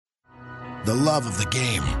the love of the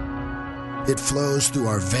game. It flows through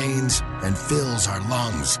our veins and fills our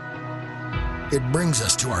lungs. It brings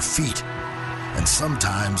us to our feet and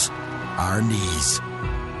sometimes our knees.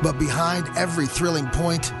 But behind every thrilling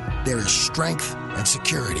point, there is strength and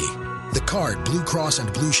security. The card Blue Cross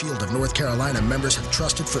and Blue Shield of North Carolina members have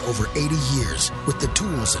trusted for over 80 years with the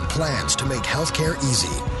tools and plans to make healthcare easy.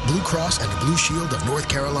 Blue Cross and Blue Shield of North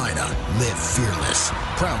Carolina. Live fearless.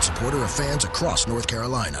 Proud supporter of fans across North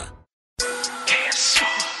Carolina.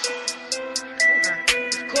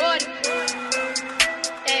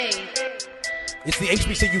 It's the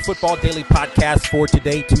HBCU Football Daily Podcast for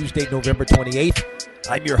today, Tuesday, November 28th.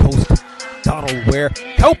 I'm your host, Donald Ware.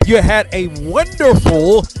 Hope you had a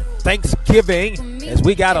wonderful Thanksgiving, as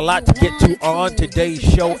we got a lot to get to on today's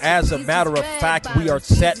show. As a matter of fact, we are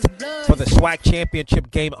set for the SWAC Championship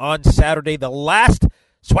game on Saturday. The last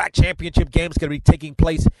SWAC Championship game is going to be taking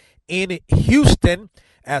place in Houston,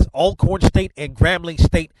 as Alcorn State and Grambling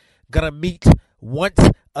State going to meet once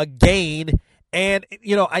again. And,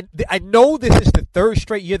 you know, I know this is the third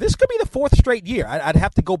straight year. This could be the fourth straight year. I'd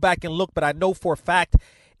have to go back and look, but I know for a fact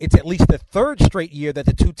it's at least the third straight year that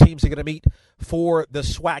the two teams are going to meet for the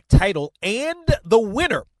SWAC title. And the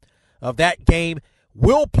winner of that game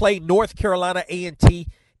will play North Carolina A&T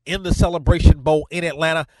in the Celebration Bowl in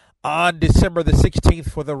Atlanta on December the 16th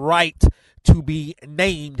for the right to be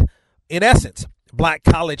named, in essence, Black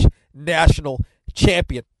College National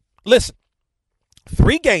Champion. Listen,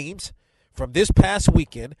 3 games from this past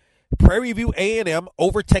weekend: Prairie View A&M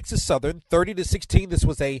over Texas Southern, 30-16. This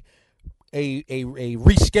was a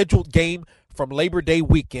rescheduled game from Labor Day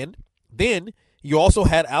weekend. Then you also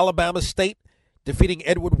had Alabama State defeating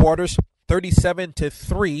Edward Waters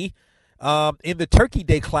 37-3 in the Turkey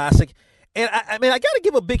Day Classic. And I mean, I got to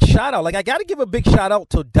give a big shout out. I got to give a big shout out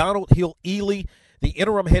to Donald Hill-Ely, the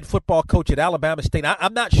interim head football coach at Alabama State.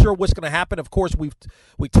 I'm not sure what's going to happen. Of course,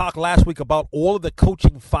 we talked last week about all of the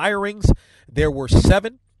coaching firings. There were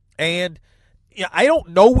 7, and you know, I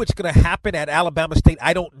don't know what's going to happen at Alabama State.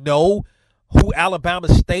 I don't know who Alabama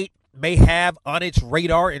State may have on its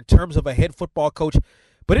radar in terms of a head football coach,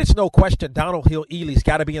 but it's no question Donald Hill-Ely's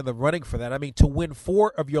got to be in the running for that. I mean, to win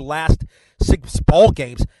 4 of your last 6 ball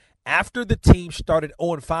games after the team started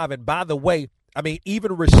 0-5, and by the way, I mean,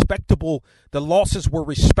 even respectable, the losses were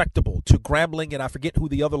respectable to Grambling, and I forget who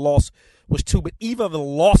the other loss was to, but even the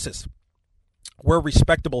losses were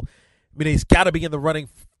respectable. I mean, he's got to be in the running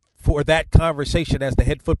for that conversation as the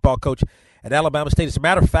head football coach at Alabama State. As a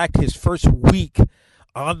matter of fact, his first week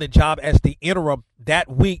on the job as the interim, that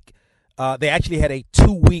week, they actually had a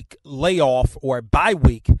 2-week layoff or a bye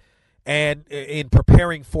week, and in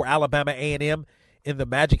preparing for Alabama A&M in the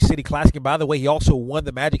Magic City Classic. And by the way, he also won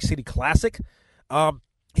the Magic City Classic.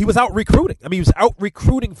 He was out recruiting. I mean, he was out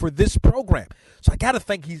recruiting for this program. So I got to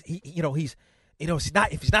think if he's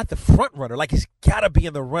not the front runner, like, he's got to be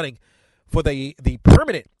in the running for the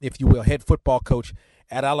permanent, if you will, head football coach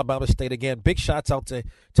at Alabama State. Again, big shots out to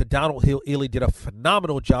Donald Hill-Ely. Did a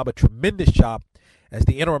phenomenal job, a tremendous job as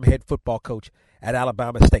the interim head football coach at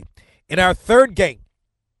Alabama State. In our third game,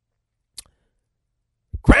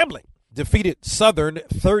 Grambling defeated Southern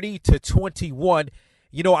 30-21.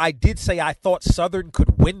 You know, I did say I thought Southern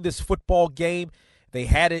could win this football game. They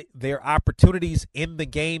had their opportunities in the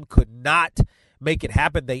game, could not make it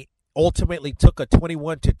happen. They ultimately took a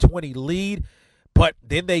 21-20 lead, but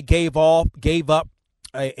then they gave up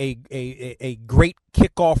a great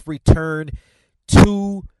kickoff return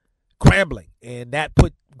to Grambling, and that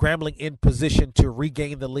put Grambling in position to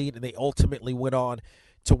regain the lead, and they ultimately went on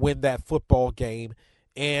to win that football game.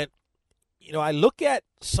 And you know, I look at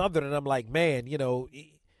Southern and I'm like, man, you know,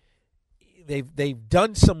 they've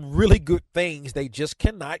done some really good things. They just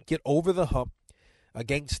cannot get over the hump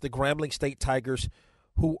against the Grambling State Tigers,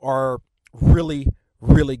 who are really,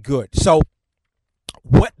 really good. So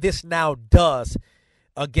what this now does,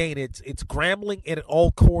 again, it's Grambling and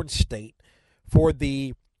Alcorn State for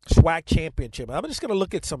the SWAC Championship. I'm just going to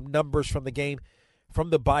look at some numbers from the game from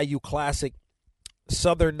the Bayou Classic.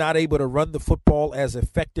 Southern not able to run the football as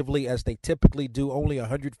effectively as they typically do, only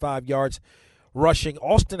 105 yards rushing.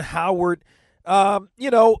 Austin Howard, he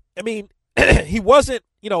wasn't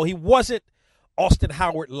Austin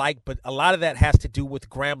Howard-like, but a lot of that has to do with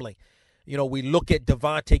Grambling. You know, we look at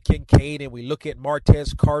Devontae Kincaid and we look at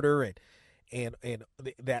Martez Carter and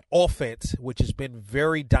that offense, which has been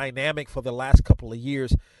very dynamic for the last couple of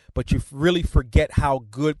years, but you really forget how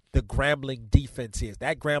good the Grambling defense is.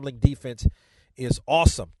 That Grambling defense is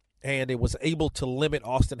awesome, and it was able to limit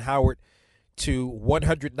Austin Howard to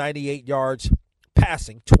 198 yards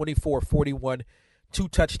passing, 24-41, 2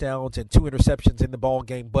 touchdowns and 2 interceptions in the ball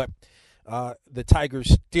game. But the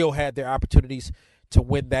Tigers still had their opportunities to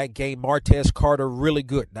win that game. Martez Carter, really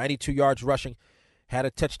good, 92 yards rushing, had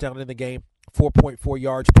a touchdown in the game, 4.4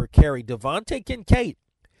 yards per carry. Devontae Kincaid,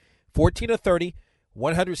 14 of 30,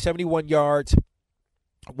 171 yards,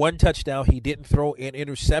 one touchdown. He didn't throw an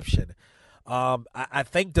interception. I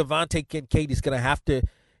think Devontae Kincaid is going to have to,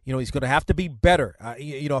 he's going to have to be better.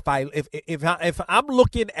 If I'm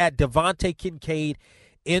looking at Devontae Kincaid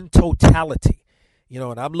in totality,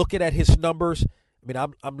 and I'm looking at his numbers. I mean,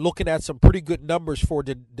 I'm looking at some pretty good numbers for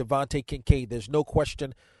Devontae Kincaid. There's no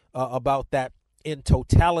question about that in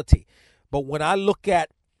totality. But when I look at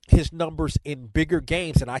his numbers in bigger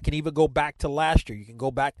games, and I can even go back to last year. You can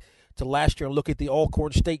go back to last year and look at the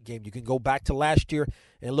Alcorn State game. You can go back to last year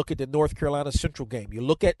and look at the North Carolina Central game. You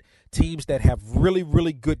look at teams that have really,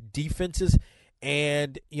 really good defenses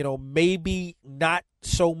and, maybe not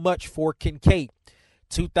so much for Kincaid.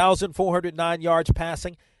 2,409 yards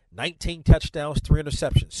passing, 19 touchdowns, 3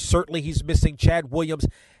 interceptions. Certainly he's missing Chad Williams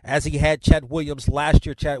as he had Chad Williams last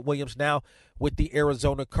year. Chad Williams now with the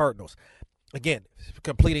Arizona Cardinals. Again,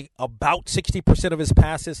 completing about 60% of his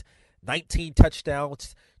passes, 19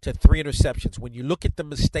 touchdowns to 3 interceptions. When you look at the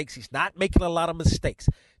mistakes, he's not making a lot of mistakes.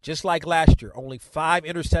 Just like last year, only 5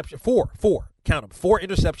 interceptions, 4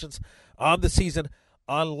 interceptions on the season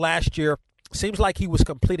on last year. Seems like he was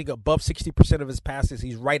completing above 60% of his passes.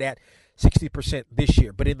 He's right at 60% this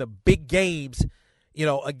year. But in the big games,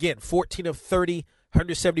 again, 14 of 30,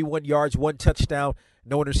 171 yards, 1 touchdown,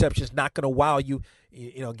 no interceptions, not going to wow you.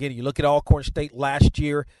 Again, you look at Alcorn State last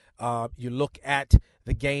year. You look at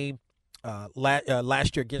the game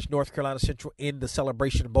last year against North Carolina Central in the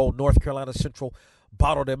Celebration Bowl. North Carolina Central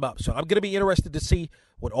bottled them up. So I'm going to be interested to see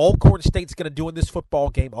what Alcorn State's going to do in this football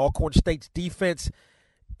game. Alcorn State's defense,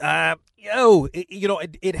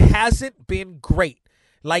 it hasn't been great.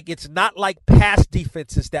 Like, it's not like past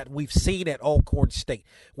defenses that we've seen at Alcorn State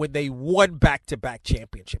when they won back-to-back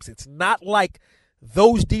championships. It's not like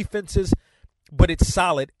those defenses, but it's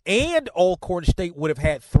solid. And Alcorn State would have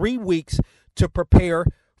had 3 weeks to prepare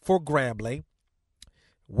for Grambling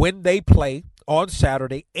when they play on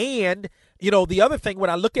Saturday. And, the other thing,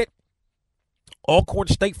 when I look at Alcorn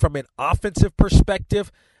State from an offensive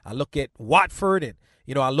perspective, I look at Watford and,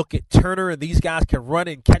 I look at Turner, and these guys can run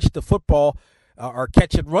and catch the football or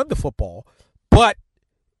catch and run the football. But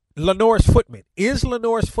Lenoris Footman, is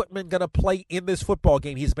Lenoris Footman going to play in this football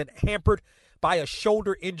game? He's been hampered by a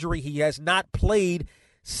shoulder injury. He has not played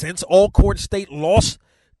since Alcorn State lost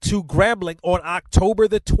to Grambling on October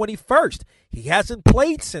the 21st. He hasn't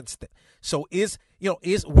played since then. So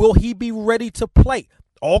will he be ready to play?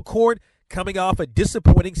 Alcorn coming off a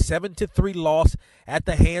disappointing 7-3 loss at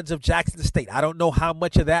the hands of Jackson State. I don't know how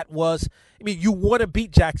much of that was. I mean, you want to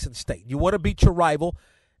beat Jackson State. You want to beat your rival.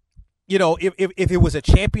 If it was a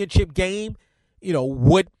championship game, I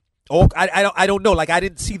don't know. Like, I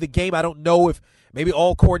didn't see the game. I don't know if maybe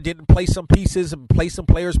Alcorn didn't play some pieces and play some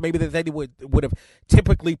players maybe that they would have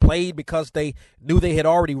typically played because they knew they had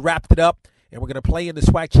already wrapped it up and were going to play in the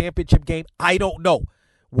SWAC championship game. I don't know.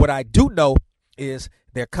 What I do know is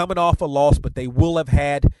they're coming off a loss, but they will have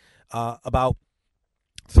had about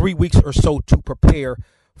 3 weeks or so to prepare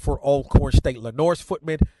for Alcorn State. Lenoris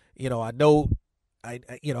Footman, I know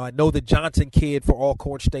the Johnson kid for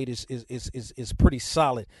Alcorn State is pretty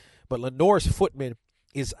solid, but Lenoris Footman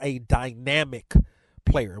is a dynamic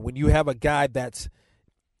player. When you have a guy that's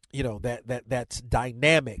that's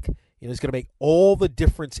dynamic, it's going to make all the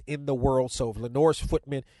difference in the world. So if Lenoris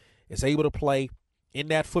Footman is able to play in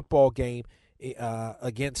that football game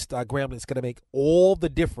against Grambling, it's going to make all the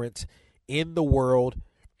difference in the world.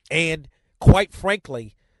 And quite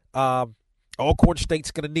frankly, Alcorn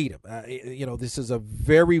State's going to need him. This is a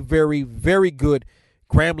very, very, very good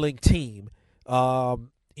Grambling team.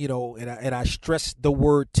 And I stress the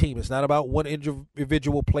word team. It's not about one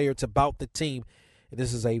individual player. It's about the team. And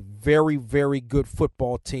this is a very, very good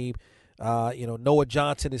football team. Noah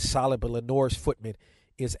Johnson is solid, but Lenoris Footman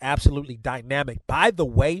is absolutely dynamic. By the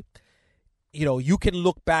way, you can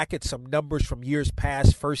look back at some numbers from years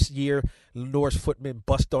past. First year, Lenoris Footman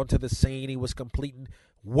bust onto the scene. He was completing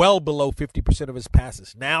well below 50% of his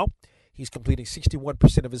passes. Now, he's completing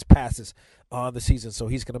 61% of his passes on the season, so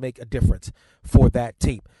he's going to make a difference for that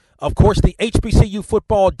team. Of course, the HBCU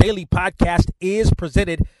Football Daily Podcast is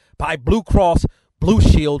presented by Blue Cross Blue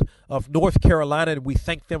Shield of North Carolina, and we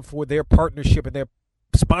thank them for their partnership and their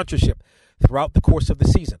sponsorship throughout the course of the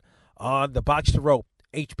season on the Box to Row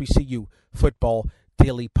HBCU Football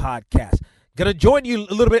Daily Podcast. Going to join you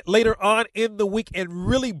a little bit later on in the week and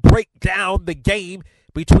really break down the game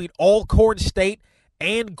between Alcorn State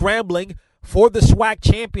and Grambling for the SWAC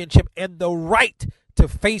championship and the right to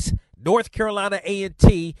face North Carolina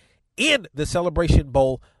A&T in the Celebration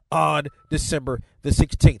Bowl on December the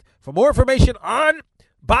 16th. For more information on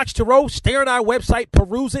Box to Row, stay on our website,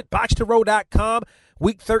 peruse it, boxtorow.com.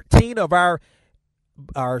 Week 13 of our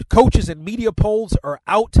coaches and media polls are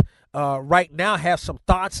out right now. Have some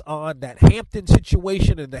thoughts on that Hampton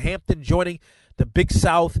situation and the Hampton joining the Big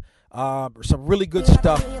South. Some really good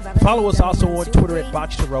stuff. Follow us also on Twitter at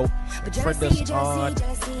Box to Row, and friend us on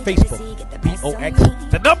Facebook, BOX,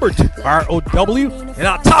 the number 2, ROW, and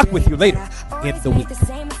I'll talk with you later in the week.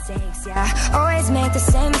 Always make the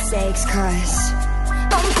same mistakes, 'cause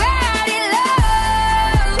I'm bad in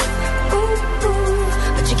love. Ooh, ooh.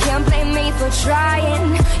 But you can't blame me for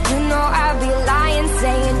trying. You know I'd be lying,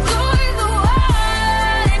 saying you're the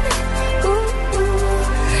one. Ooh,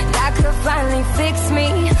 ooh. That could finally fix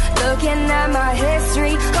me. Looking at my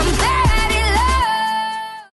history, I'm bad.